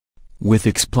With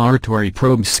exploratory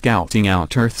probes scouting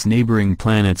out Earth's neighboring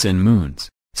planets and moons,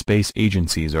 space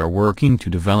agencies are working to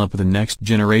develop the next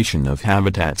generation of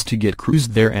habitats to get crews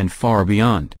there and far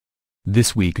beyond.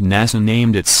 This week NASA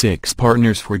named its 6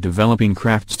 partners for developing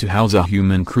crafts to house a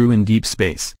human crew in deep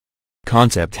space.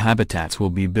 Concept habitats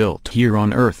will be built here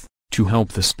on Earth, to help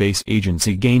the space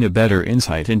agency gain a better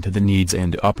insight into the needs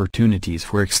and opportunities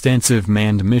for extensive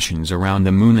manned missions around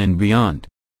the Moon and beyond.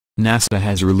 NASA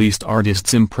has released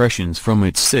artists' impressions from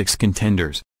its 6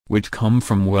 contenders, which come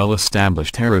from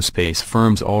well-established aerospace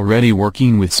firms already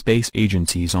working with space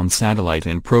agencies on satellite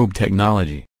and probe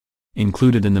technology.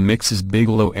 Included in the mix is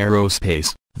Bigelow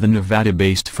Aerospace, the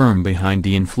Nevada-based firm behind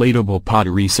the inflatable pod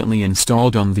recently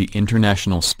installed on the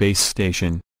International Space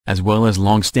Station, as well as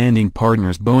long-standing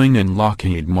partners Boeing and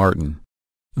Lockheed Martin.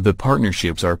 The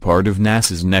partnerships are part of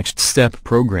NASA's Next Step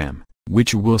program,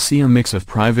 which will see a mix of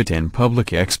private and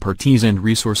public expertise and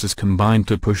resources combined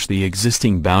to push the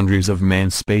existing boundaries of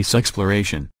manned space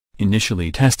exploration,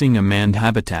 initially testing a manned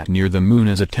habitat near the Moon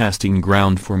as a testing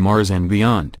ground for Mars and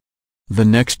beyond. The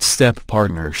Next Step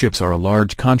partnerships are a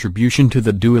large contribution to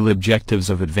the dual objectives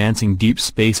of advancing deep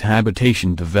space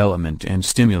habitation development and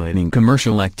stimulating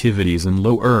commercial activities in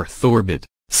low Earth orbit,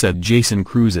 said Jason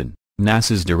Cruzen,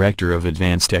 NASA's Director of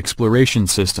Advanced Exploration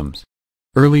Systems.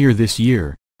 Earlier this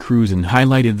year, Cruzen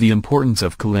highlighted the importance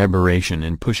of collaboration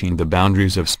in pushing the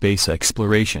boundaries of space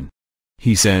exploration.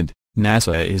 He said,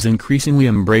 NASA is increasingly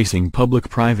embracing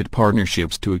public-private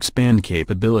partnerships to expand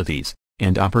capabilities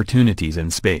and opportunities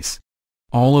in space.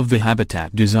 All of the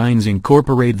habitat designs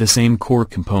incorporate the same core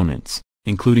components,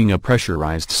 including a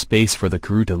pressurized space for the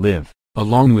crew to live,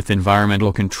 along with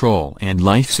environmental control and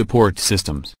life support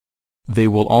systems. They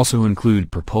will also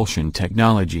include propulsion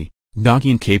technology,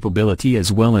 docking capability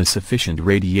as well as sufficient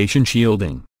radiation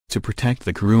shielding, to protect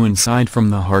the crew inside from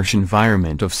the harsh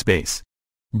environment of space.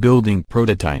 Building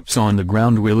prototypes on the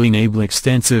ground will enable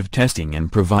extensive testing and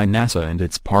provide NASA and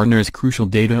its partners crucial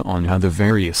data on how the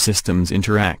various systems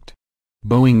interact.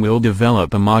 Boeing will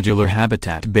develop a modular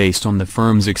habitat based on the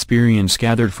firm's experience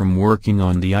gathered from working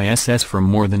on the ISS for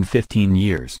more than 15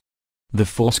 years. The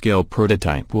full-scale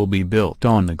prototype will be built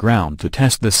on the ground to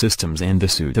test the systems and the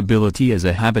suitability as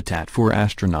a habitat for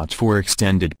astronauts for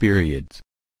extended periods.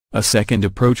 A second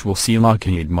approach will see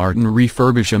Lockheed Martin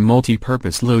refurbish a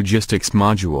multi-purpose logistics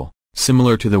module,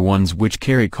 similar to the ones which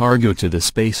carry cargo to the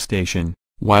space station,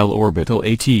 while Orbital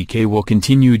ATK will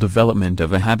continue development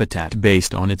of a habitat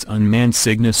based on its unmanned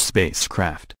Cygnus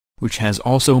spacecraft, which has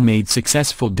also made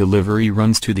successful delivery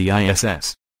runs to the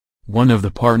ISS. One of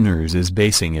the partners is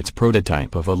basing its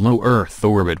prototype of a low Earth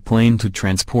orbit plane to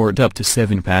transport up to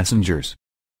 7 passengers.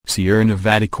 Sierra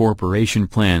Nevada Corporation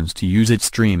plans to use its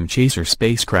Stream Chaser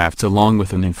spacecraft along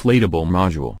with an inflatable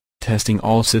module, testing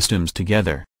all systems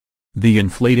together. The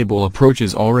inflatable approach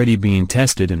is already being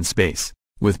tested in space,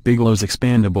 with Bigelow's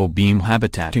expandable beam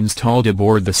habitat installed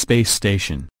aboard the space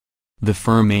station. The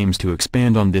firm aims to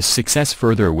expand on this success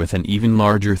further with an even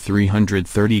larger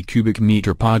 330 cubic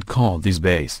meter pod called the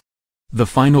Base. The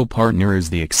final partner is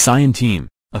the Excion team,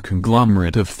 a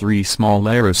conglomerate of 3 small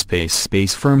aerospace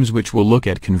space firms which will look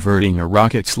at converting a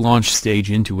rocket's launch stage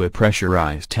into a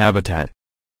pressurized habitat,